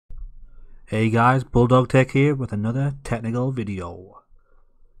Hey guys, Bulldog Tech here with another technical video.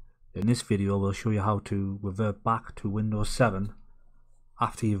 In this video we'll show you how to revert back to Windows 7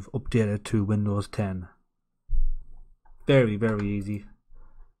 after you've updated to Windows 10. Very easy.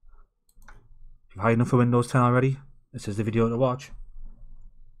 If you've had enough for Windows 10 already, this is the video to watch.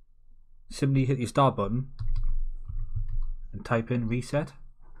 Simply hit your start button and type in reset.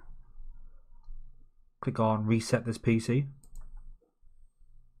 Click on reset this PC.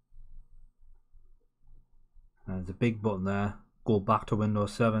 There's a big button there. Go back to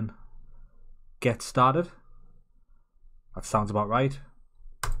Windows 7. Get started. That sounds about right.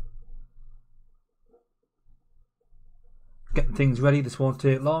 Getting things ready. This won't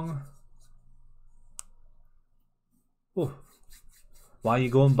take long. Oh, why are you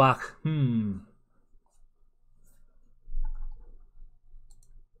going back?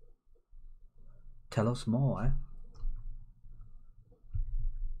 Tell us more, eh?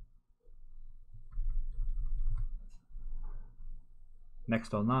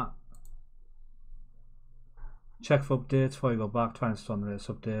 Next on that. Check for updates before you go back. Try and install the latest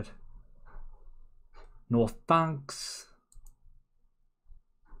update. No thanks.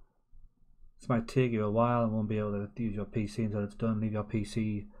 This might take you a while and won't be able to use your PC until it's done. Leave your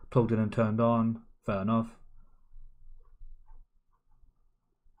PC plugged in and turned on. Fair enough.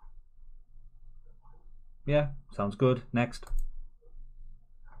 Yeah, sounds good. Next.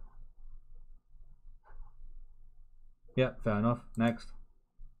 Yeah, fair enough. Next.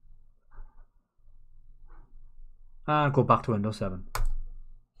 And go back to Windows 7.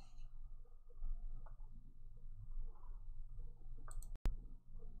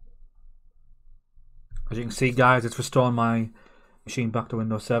 As you can see guys, it's restoring my machine back to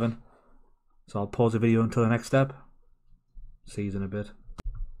Windows 7. So I'll pause the video until the next step. See you in a bit.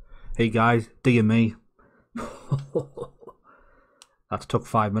 Hey guys, dear me. That took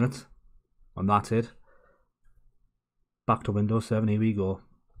 5 minutes. And that's it. Back to Windows 7, here we go.